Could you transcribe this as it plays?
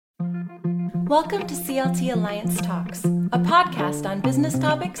Welcome to CLT Alliance Talks, a podcast on business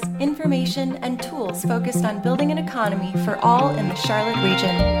topics, information, and tools focused on building an economy for all in the Charlotte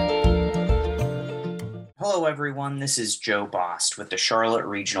region. Hello, everyone. This is Joe Bost with the Charlotte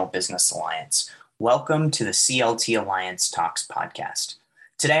Regional Business Alliance. Welcome to the CLT Alliance Talks podcast.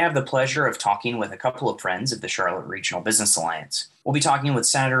 Today, I have the pleasure of talking with a couple of friends of the Charlotte Regional Business Alliance. We'll be talking with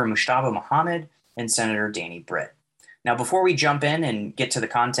Senator Mushtaba Mohammed and Senator Danny Britt. Now, before we jump in and get to the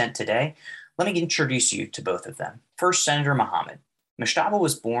content today, let me introduce you to both of them. First, Senator Mohammed. Mushtaba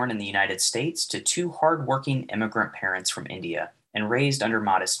was born in the United States to two hardworking immigrant parents from India and raised under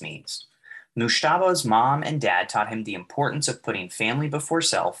modest means. Mushtaba's mom and dad taught him the importance of putting family before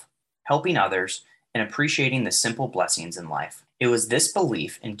self, helping others, and appreciating the simple blessings in life. It was this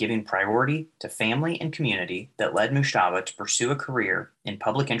belief in giving priority to family and community that led Mushtaba to pursue a career in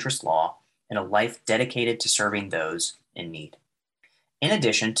public interest law and a life dedicated to serving those in need. In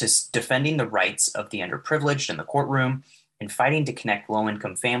addition to defending the rights of the underprivileged in the courtroom and fighting to connect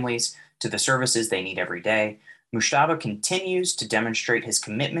low-income families to the services they need every day, Mushtaba continues to demonstrate his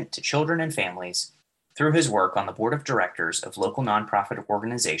commitment to children and families through his work on the board of directors of local nonprofit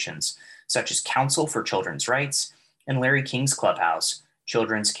organizations such as Council for Children's Rights and Larry King's Clubhouse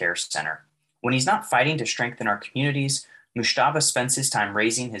Children's Care Center. When he's not fighting to strengthen our communities, Mushtaba spends his time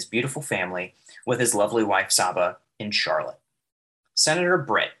raising his beautiful family with his lovely wife Saba in Charlotte. Senator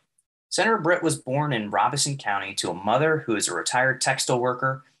Britt. Senator Britt was born in Robeson County to a mother who is a retired textile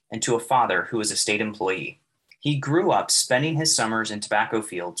worker and to a father who is a state employee. He grew up spending his summers in tobacco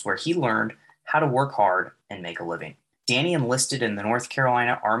fields where he learned how to work hard and make a living. Danny enlisted in the North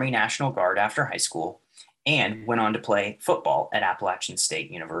Carolina Army National Guard after high school and went on to play football at Appalachian State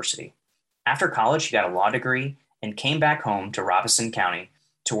University. After college, he got a law degree and came back home to Robeson County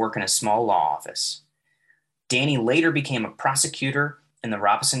to work in a small law office. Danny later became a prosecutor in the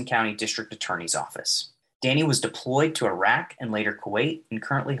Robeson County District Attorney's Office. Danny was deployed to Iraq and later Kuwait and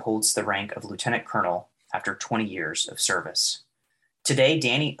currently holds the rank of Lieutenant Colonel after 20 years of service. Today,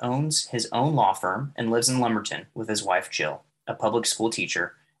 Danny owns his own law firm and lives in Lumberton with his wife, Jill, a public school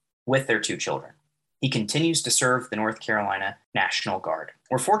teacher, with their two children. He continues to serve the North Carolina National Guard.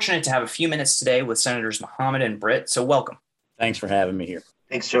 We're fortunate to have a few minutes today with Senators Mohammed and Britt, so welcome. Thanks for having me here.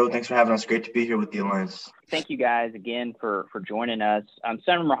 Thanks, Joe. Thanks for having us. Great to be here with the Alliance. Thank you guys again for joining us.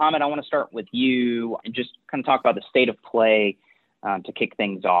 Senator Mohammed, I want to start with you and just kind of talk about the state of play to kick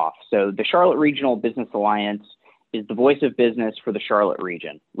things off. So the Charlotte Regional Business Alliance is the voice of business for the Charlotte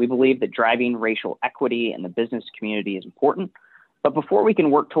region. We believe that driving racial equity in the business community is important, but before we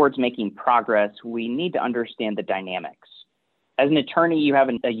can work towards making progress, we need to understand the dynamics. As an attorney, you have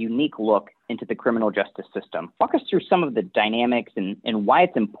a unique look into the criminal justice system. Walk us through some of the dynamics and why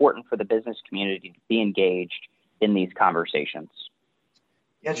it's important for the business community to be engaged in these conversations.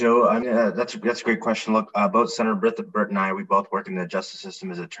 Yeah, Joe, I mean, that's a great question. Look, both Senator Britt and I, we both work in the justice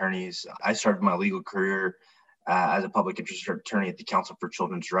system as attorneys. I started my legal career as a public interest attorney at the Council for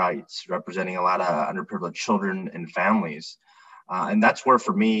Children's Rights, representing a lot of underprivileged children and families. And that's where,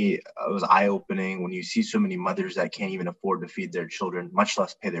 for me, it was eye-opening when you see so many mothers that can't even afford to feed their children, much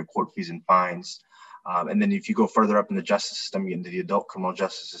less pay their court fees and fines. And then if you go further up in the justice system, you get into the adult criminal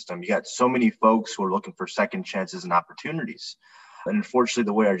justice system, you got so many folks who are looking for second chances and opportunities. And unfortunately,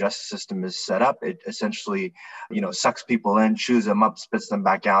 the way our justice system is set up, it essentially, sucks people in, chews them up, spits them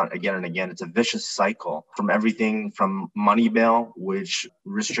back out again and again. It's a vicious cycle from everything from money bail, which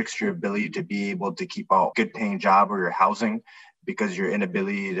restricts your ability to be able to keep a good paying job or your housing because your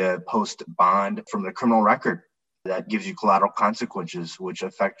inability to post bond, from the criminal record that gives you collateral consequences, which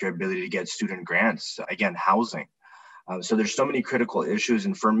affect your ability to get student grants, again, housing. So there's so many critical issues.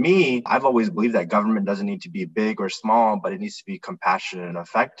 And for me, I've always believed that government doesn't need to be big or small, but it needs to be compassionate and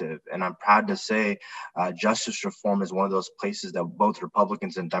effective. And I'm proud to say justice reform is one of those places that both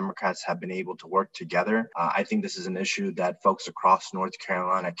Republicans and Democrats have been able to work together. I think this is an issue that folks across North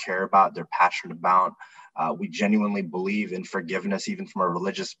Carolina care about, they're passionate about. We genuinely believe in forgiveness, even from a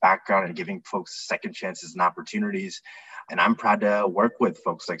religious background, and giving folks second chances and opportunities. And I'm proud to work with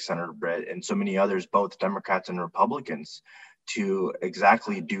folks like Senator Britt and so many others, both Democrats and Republicans, to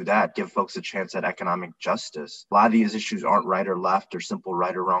exactly do that, give folks a chance at economic justice. A lot of these issues aren't right or left or simple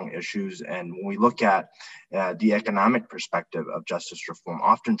right or wrong issues. And when we look at the economic perspective of justice reform,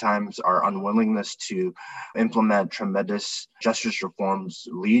 oftentimes our unwillingness to implement tremendous justice reforms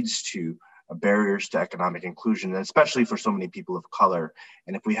leads to barriers to economic inclusion, and especially for so many people of color.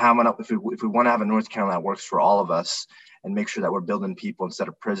 And if we want to have a North Carolina that works for all of us and make sure that we're building people instead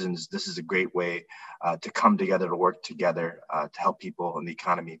of prisons, this is a great way to come together, to work together, to help people and the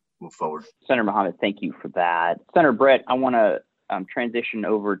economy move forward. Senator Mohammed, thank you for that. Senator Britt, I want to transition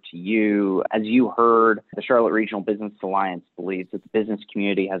over to you. As you heard, the Charlotte Regional Business Alliance believes that the business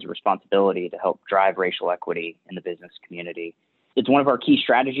community has a responsibility to help drive racial equity in the business community. It's one of our key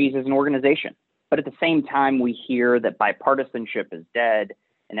strategies as an organization. But at the same time, we hear that bipartisanship is dead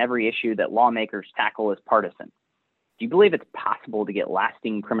and every issue that lawmakers tackle is partisan. Do you believe it's possible to get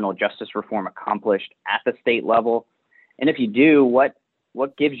lasting criminal justice reform accomplished at the state level? And if you do, what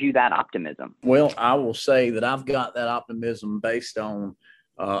gives you that optimism? Well, I will say that I've got that optimism based on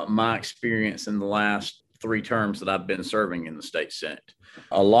my experience in the last 3 terms that I've been serving in the state Senate.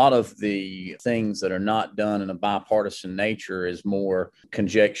 A lot of the things that are not done in a bipartisan nature is more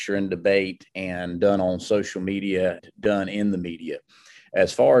conjecture and debate and done on social media, done in the media.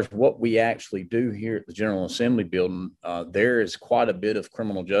 As far as what we actually do here at the General Assembly building, there is quite a bit of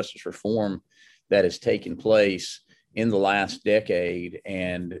criminal justice reform that has taken place in the last decade.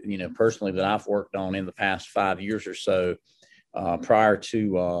 And, personally that I've worked on in the past 5 years or so, prior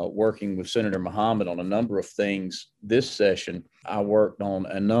to working with Senator Muhammad on a number of things this session, I worked on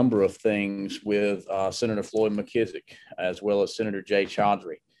a number of things with Senator Floyd McKissick, as well as Senator Jay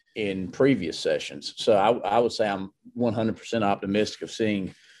Chaudhry in previous sessions. So I would say I'm 100% optimistic of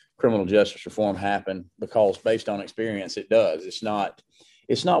seeing criminal justice reform happen because based on experience, it does. It's not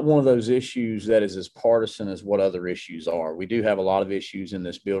one of those issues that is as partisan as what other issues are. We do have a lot of issues in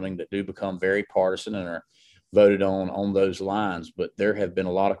this building that do become very partisan and are voted on those lines, but there have been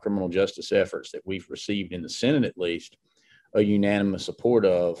a lot of criminal justice efforts that we've received in the Senate, at least, a unanimous support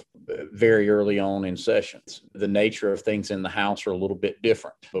of very early on in sessions. The nature of things in the House are a little bit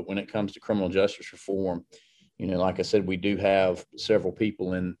different, but when it comes to criminal justice reform, like I said, we do have several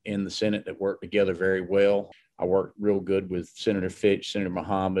people in the Senate that work together very well. I worked real good with Senator Fitch, Senator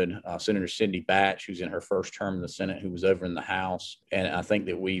Muhammad, Senator Cindy Batch, who's in her first term in the Senate, who was over in the House. And I think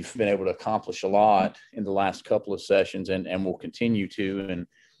that we've been able to accomplish a lot in the last couple of sessions and will continue to. And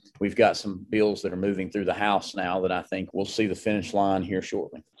we've got some bills that are moving through the House now that I think we'll see the finish line here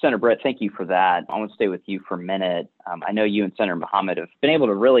shortly. Senator Brett, thank you for that. I want to stay with you for a minute. I know you and Senator Muhammad have been able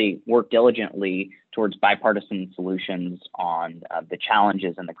to really work diligently towards bipartisan solutions on the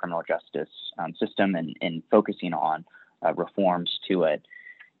challenges in the criminal justice system and focusing on reforms to it.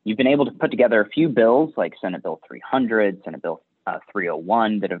 You've been able to put together a few bills like Senate Bill 300, Senate Bill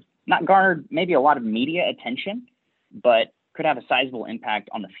 301 that have not garnered maybe a lot of media attention, but could have a sizable impact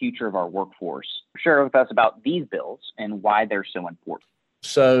on the future of our workforce. Share with us about these bills and why they're so important.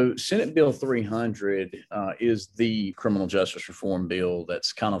 So Senate Bill 300 is the criminal justice reform bill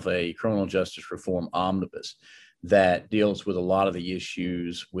that's kind of a criminal justice reform omnibus that deals with a lot of the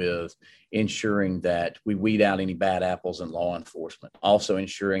issues with ensuring that we weed out any bad apples in law enforcement, also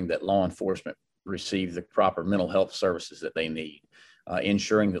ensuring that law enforcement receive the proper mental health services that they need.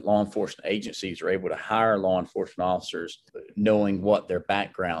 Ensuring that law enforcement agencies are able to hire law enforcement officers knowing what their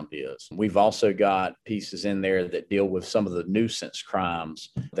background is. We've also got pieces in there that deal with some of the nuisance crimes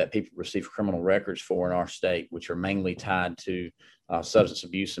that people receive criminal records for in our state, which are mainly tied to substance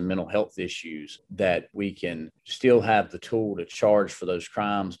abuse and mental health issues, that we can still have the tool to charge for those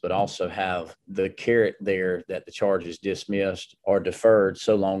crimes, but also have the carrot there that the charge is dismissed or deferred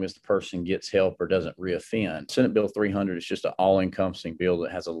so long as the person gets help or doesn't reoffend. Senate Bill 300 is just an all-encompassing bill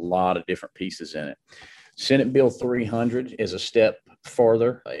that has a lot of different pieces in it. Senate Bill 300 is a step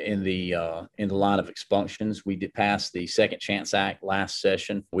further in the line of expunctions. We did pass the Second Chance Act last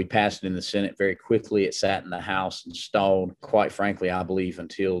session. We passed it in the Senate very quickly. It sat in the House and stalled. Quite frankly, I believe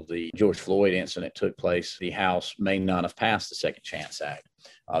until the George Floyd incident took place, the House may not have passed the Second Chance Act.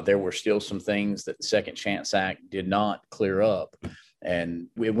 There were still some things that the Second Chance Act did not clear up. And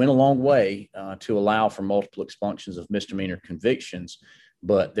it went a long way to allow for multiple expunctions of misdemeanor convictions.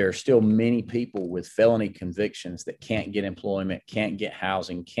 But there are still many people with felony convictions that can't get employment, can't get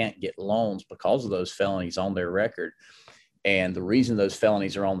housing, can't get loans because of those felonies on their record. And the reason those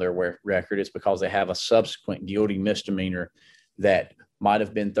felonies are on their record is because they have a subsequent guilty misdemeanor that might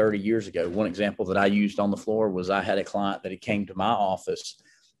have been 30 years ago. One example that I used on the floor was I had a client that came to my office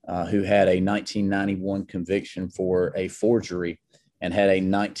who had a 1991 conviction for a forgery and had a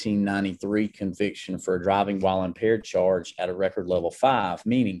 1993 conviction for a driving while impaired charge at a record level 5,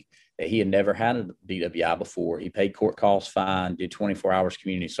 meaning that he had never had a DWI before. He paid court costs, fine, did 24 hours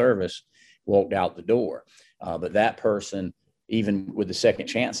community service, walked out the door. But that person, even with the Second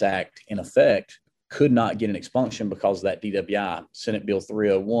Chance Act in effect, could not get an expunction because of that DWI. Senate Bill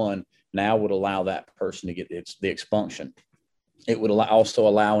 301 now would allow that person to get the expunction. It would also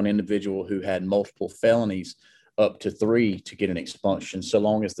allow an individual who had multiple felonies up to 3 to get an expunction, so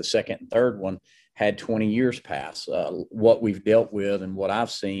long as the second and third one had 20 years pass. What we've dealt with and what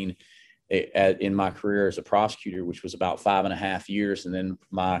I've seen in my career as a prosecutor, which was about 5.5 years, and then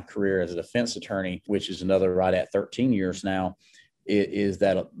my career as a defense attorney, which is another right at 13 years now, is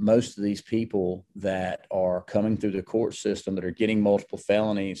that most of these people that are coming through the court system that are getting multiple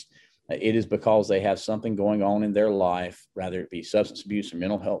felonies, it is because they have something going on in their life, rather it be substance abuse or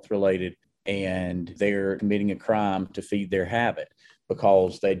mental health related, and they're committing a crime to feed their habit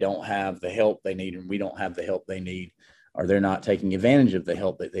because they don't have the help they need, and we don't have the help they need, or they're not taking advantage of the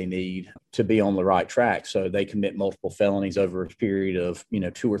help that they need to be on the right track. So they commit multiple felonies over a period of,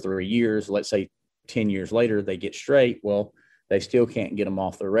 2 or 3 years. Let's say 10 years later, they get straight. Well, they still can't get them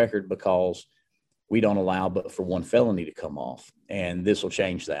off their record because we don't allow but for one felony to come off. And this will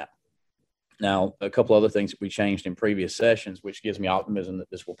change that. Now, a couple other things that we changed in previous sessions, which gives me optimism that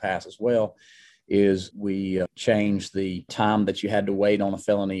this will pass as well, is we changed the time that you had to wait on a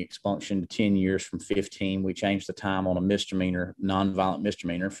felony expunction to 10 years from 15. We changed the time on a misdemeanor, nonviolent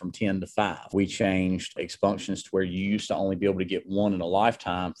misdemeanor, from 10 to 5. We changed expunctions to where you used to only be able to get one in a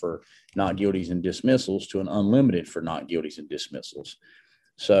lifetime for not guilties and dismissals to an unlimited for not guilties and dismissals.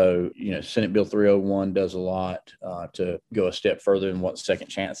 So, Senate Bill 301 does a lot to go a step further than what Second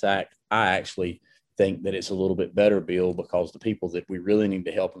Chance Act. I actually think that it's a little bit better bill because the people that we really need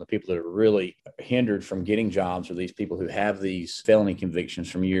to help and the people that are really hindered from getting jobs are these people who have these felony convictions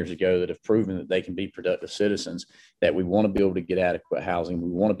from years ago that have proven that they can be productive citizens, that we want to be able to get adequate housing.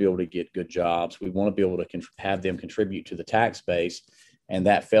 We want to be able to get good jobs. We want to be able to have them contribute to the tax base. And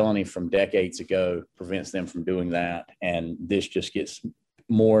that felony from decades ago prevents them from doing that. And this just gets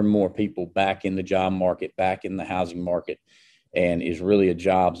more and more people back in the job market, back in the housing market, and is really a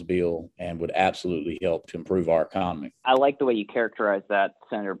jobs bill and would absolutely help to improve our economy. I like the way you characterize that,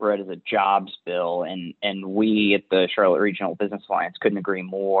 Senator Britt, as a jobs bill. And we at the Charlotte Regional Business Alliance couldn't agree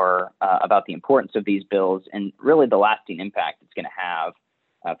more about the importance of these bills and really the lasting impact it's going to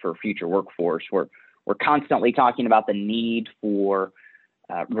have for a future workforce. We're constantly talking about the need for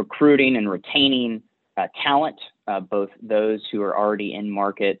recruiting and retaining talent, both those who are already in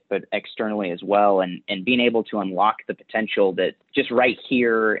market, but externally as well, and being able to unlock the potential that just right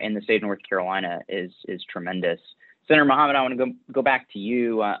here in the state of North Carolina is tremendous. Senator Muhammad, I want to go back to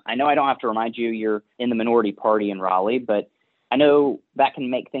you. I know I don't have to remind you you're in the minority party in Raleigh, but I know that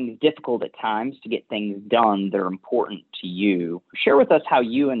can make things difficult at times to get things done that are important to you. Share with us how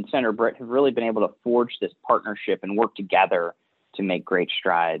you and Senator Britt have really been able to forge this partnership and work together to make great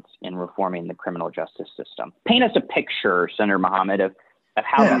strides in reforming the criminal justice system. Paint us a picture, Senator Muhammad, of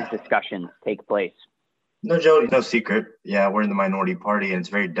how these discussions take place. No, Joe, no secret. Yeah, we're in the minority party, and it's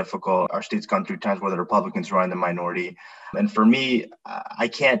very difficult. Our state's gone through times where the Republicans are in the minority. And for me, I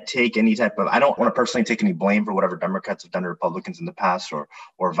can't take any I don't want to personally take any blame for whatever Democrats have done to Republicans in the past or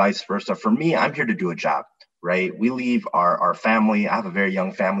vice versa. For me, I'm here to do a job, right? We leave our family. I have a very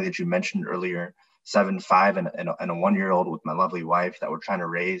young family that you mentioned earlier. 7, 5, and a 1-year-old with my lovely wife that we're trying to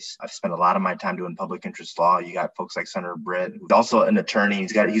raise. I've spent a lot of my time doing public interest law. You got folks like Senator Britt, who's also an attorney.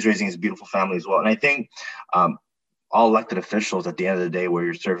 He's raising his beautiful family as well. And I think all elected officials at the end of the day, where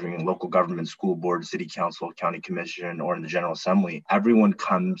you're serving in local government, school board, city council, county commission, or in the General Assembly, everyone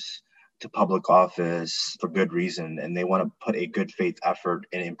comes to public office for good reason, and they want to put a good faith effort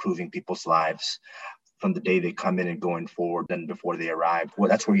in improving people's lives from the day they come in and going forward than before they arrive. Well,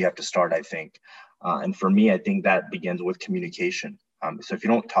 that's where you have to start, I think. And for me, I think that begins with communication. So if you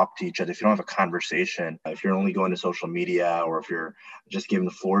don't talk to each other, if you don't have a conversation, if you're only going to social media, or if you're just giving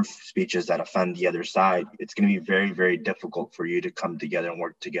floor speeches that offend the other side, it's going to be very, very difficult for you to come together and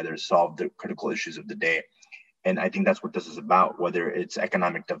work together to solve the critical issues of the day. And I think that's what this is about, whether it's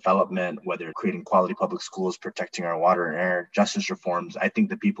economic development, whether creating quality public schools, protecting our water and air, justice reforms. I think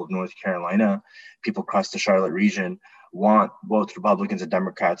the people of North Carolina, people across the Charlotte region, want both Republicans and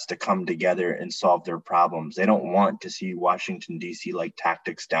Democrats to come together and solve their problems. They don't want to see Washington, D.C. like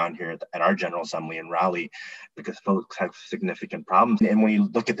tactics down here at our General Assembly in Raleigh, because folks have significant problems. And when you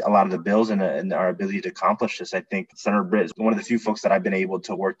look at a lot of the bills and our ability to accomplish this, I think Senator Britt is one of the few folks that I've been able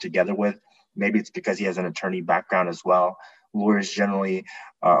to work together with. Maybe it's because he has an attorney background as well. Lawyers generally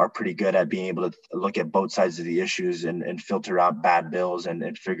are pretty good at being able to look at both sides of the issues and filter out bad bills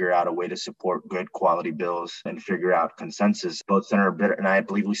and figure out a way to support good quality bills and figure out consensus. Both Senator Britt and I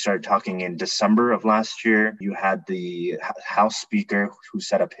believe we started talking in December of last year. You had the House Speaker who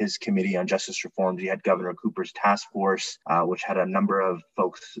set up his committee on justice reforms. You had Governor Cooper's task force, which had a number of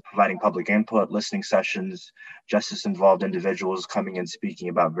folks providing public input, listening sessions, justice-involved individuals coming and speaking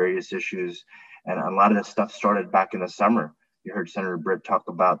about various issues. And a lot of this stuff started back in the summer. You heard Senator Britt talk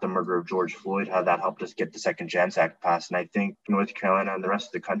about the murder of George Floyd, how that helped us get the Second Chance Act passed. And I think North Carolina and the rest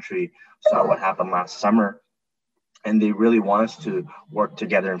of the country saw what happened last summer And they really want us to work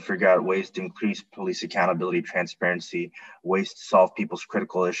together and figure out ways to increase police accountability, transparency, ways to solve people's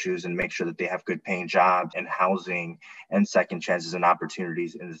critical issues and make sure that they have good paying jobs and housing and second chances and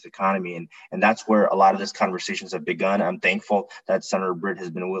opportunities in this economy. And that's where a lot of these conversations have begun. I'm thankful that Senator Britt has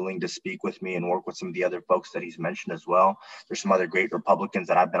been willing to speak with me and work with some of the other folks that he's mentioned as well. There's some other great Republicans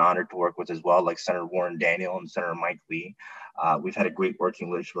that I've been honored to work with as well, like Senator Warren Daniel and Senator Mike Lee. We've had a great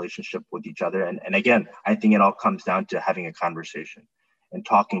working relationship with each other. And again, I think it all comes down to having a conversation and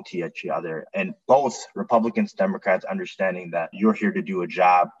talking to each other. And both Republicans, Democrats, understanding that you're here to do a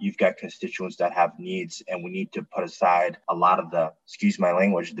job. You've got constituents that have needs, and we need to put aside a lot of the, excuse my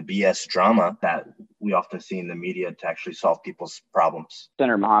language, the BS drama that we often see in the media to actually solve people's problems.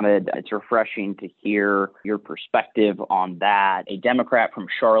 Senator Mohammed, it's refreshing to hear your perspective on that. A Democrat from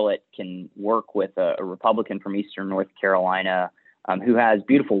Charlotte can work with a Republican from Eastern North Carolina who has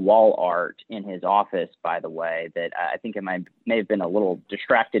beautiful wall art in his office, by the way, that I think I may have been a little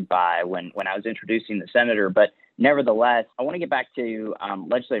distracted by when I was introducing the senator. But nevertheless, I want to get back to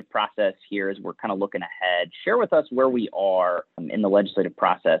legislative process here as we're kind of looking ahead. Share with us where we are in the legislative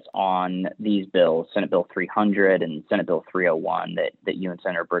process on these bills, Senate Bill 300 and Senate Bill 301 that you and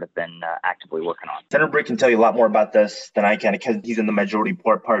Senator Britt have been actively working on. Senator Britt can tell you a lot more about this than I can because he's in the majority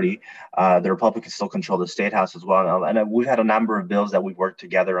party. The Republicans still control the state house as well. And we've had a number of bills that we've worked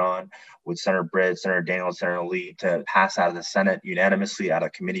together on with Senator Britt, Senator Daniel, and Senator Lee to pass out of the Senate unanimously, out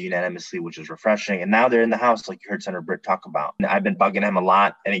of committee unanimously, which is refreshing. And now they're in the House, like you heard Senator Britt talk about. And I've been bugging him a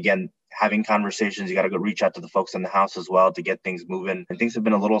lot. And again, having conversations, you got to go reach out to the folks in the House as well to get things moving. And things have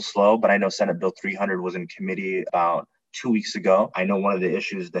been a little slow, but I know Senate Bill 300 was in committee about 2 weeks ago. I know one of the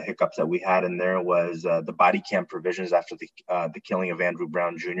issues, the hiccups that we had in there was the body cam provisions after the killing of Andrew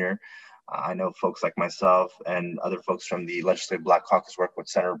Brown Jr. I know folks like myself and other folks from the Legislative Black Caucus work with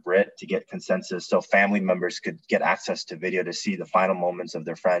Senator Britt to get consensus so family members could get access to video to see the final moments of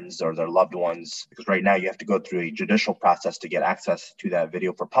their friends or their loved ones. Because right now you have to go through a judicial process to get access to that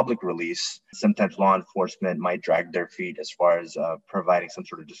video for public release. Sometimes law enforcement might drag their feet as far as providing some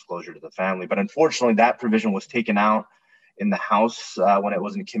sort of disclosure to the family. But unfortunately, that provision was taken out in the House when it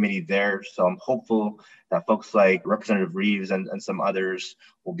was in committee there. So I'm hopeful that folks like Representative Reeves and some others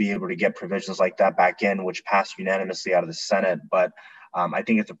will be able to get provisions like that back in, which passed unanimously out of the Senate. But I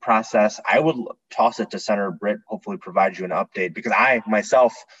think it's a process. I would toss it to Senator Britt, hopefully provide you an update, because I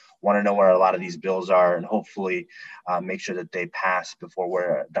myself want to know where a lot of these bills are and hopefully make sure that they pass before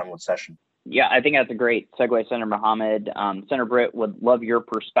we're done with session. Yeah, I think that's a great segue, Senator Mohammed. Senator Britt, would love your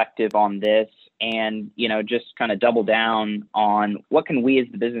perspective on this and, just kind of double down on what can we as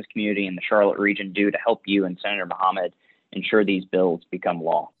the business community in the Charlotte region do to help you and Senator Mohammed ensure these bills become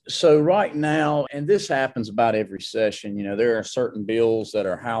law? So right now, and this happens about every session, there are certain bills that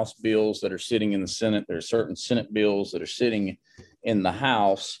are House bills that are sitting in the Senate. There are certain Senate bills that are sitting in the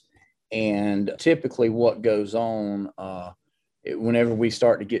House. And typically what goes on, whenever we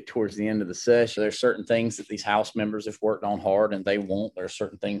start to get towards the end of the session, there's certain things that these House members have worked on hard and they won't. There are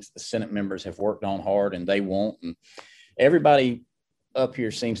certain things the Senate members have worked on hard and they won't. And everybody up here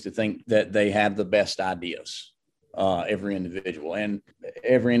seems to think that they have the best ideas, every individual. And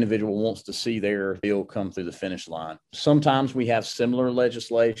every individual wants to see their bill come through the finish line. Sometimes we have similar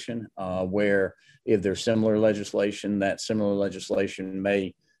legislation where if there's similar legislation, that similar legislation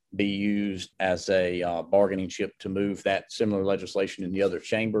may be used as a bargaining chip to move that similar legislation in the other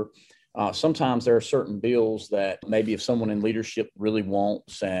chamber. Sometimes there are certain bills that maybe if someone in leadership really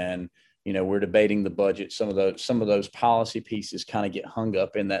wants, and we're debating the budget, some of those policy pieces kind of get hung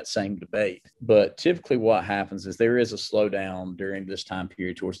up in that same debate. But typically what happens is there is a slowdown during this time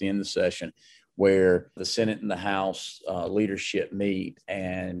period towards the end of the session where the Senate and the House leadership meet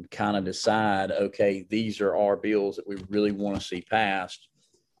and kind of decide, okay, these are our bills that we really want to see passed.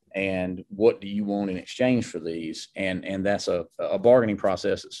 And what do you want in exchange for these? And that's a bargaining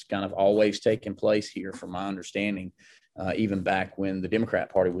process that's kind of always taken place here, from my understanding, even back when the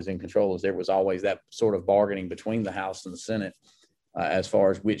Democrat Party was in control, as there was always that sort of bargaining between the House and the Senate as far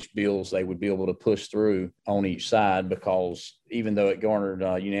as which bills they would be able to push through on each side, because even though it garnered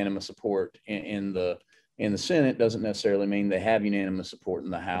unanimous support in the Senate, doesn't necessarily mean they have unanimous support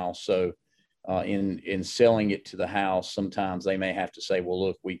in the House. So in selling it to the House, sometimes they may have to say, well,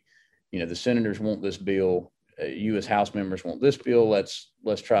 look, the senators want this bill. You as House members want this bill. Let's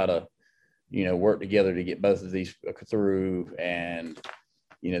try to, work together to get both of these through. And,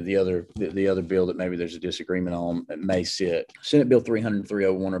 the other bill that maybe there's a disagreement on may sit. Senate Bill 300 and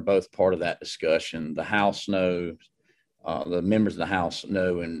 301 are both part of that discussion. The House knows, the members of the House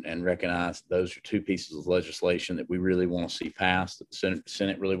know and recognize those are two pieces of legislation that we really want to see passed, that the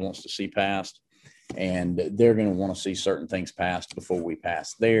Senate really wants to see passed. and they're going to want to see certain things passed before we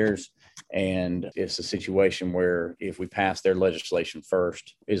pass theirs. And it's a situation where if we pass their legislation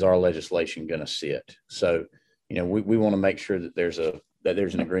first, is our legislation going to sit? So, we want to make sure that there's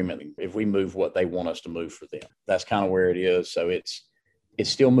an agreement if we move what they want us to move for them. That's kind of where it is. So it's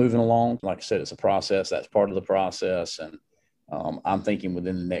still moving along. Like I said, it's a process. That's part of the process. And I'm thinking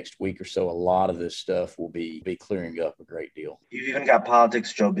within the next week or so, a lot of this stuff will be clearing up a great deal. You've even got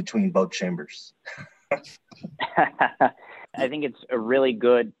politics, Joe, between both chambers. I think it's a really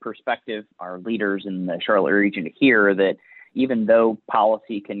good perspective, our leaders in the Charlotte region, to hear that even though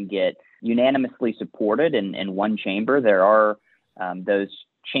policy can get unanimously supported in one chamber, there are those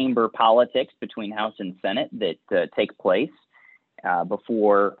chamber politics between House and Senate that take place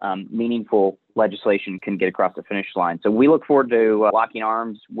before meaningful legislation can get across the finish line. So we look forward to locking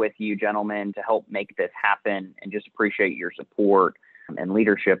arms with you gentlemen to help make this happen, and just appreciate your support and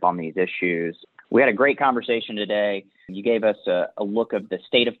leadership on these issues. We had a great conversation today. You gave us a look of the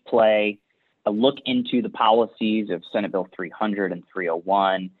state of play, a look into the policies of Senate Bill 300 and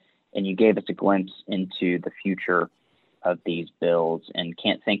 301, and you gave us a glimpse into the future of these bills. And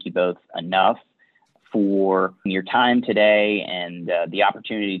can't thank you both enough for your time today and the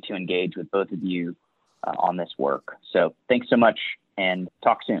opportunity to engage with both of you on this work. So thanks so much, and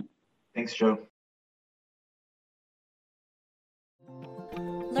talk soon. Thanks, Joe.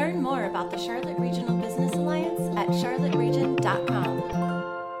 Learn more about the Charlotte Regional Business Alliance at charlotteregion.com.